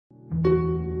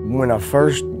When I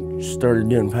first started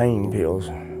doing pain pills,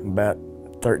 about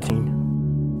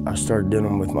 13, I started doing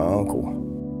them with my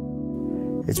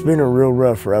uncle. It's been a real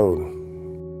rough road.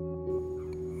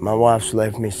 My wife's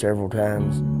left me several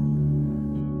times.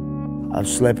 I've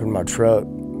slept in my truck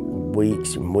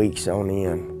weeks and weeks on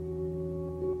end.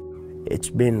 It's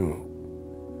been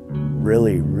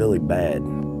really, really bad.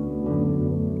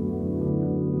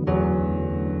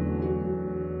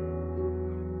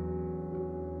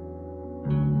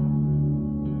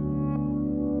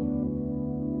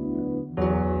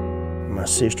 My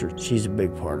sister, she's a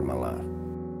big part of my life.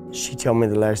 She told me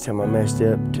the last time I messed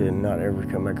up to not ever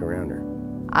come back around her.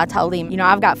 I told him, you know,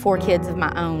 I've got 4 kids of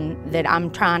my own that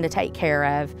I'm trying to take care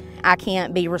of. I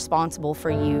can't be responsible for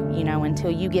you, you know,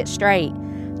 until you get straight,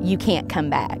 you can't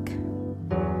come back.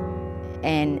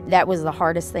 And that was the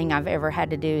hardest thing I've ever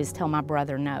had to do, is tell my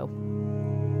brother no.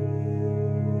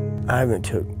 I haven't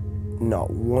took not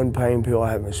one pain pill,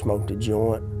 I haven't smoked a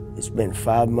joint. It's been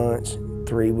 5 months,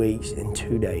 3 weeks, and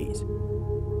 2 days.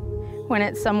 When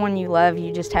it's someone you love,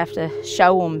 you just have to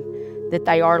show them that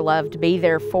they are loved, be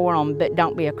there for them, but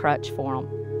don't be a crutch for them.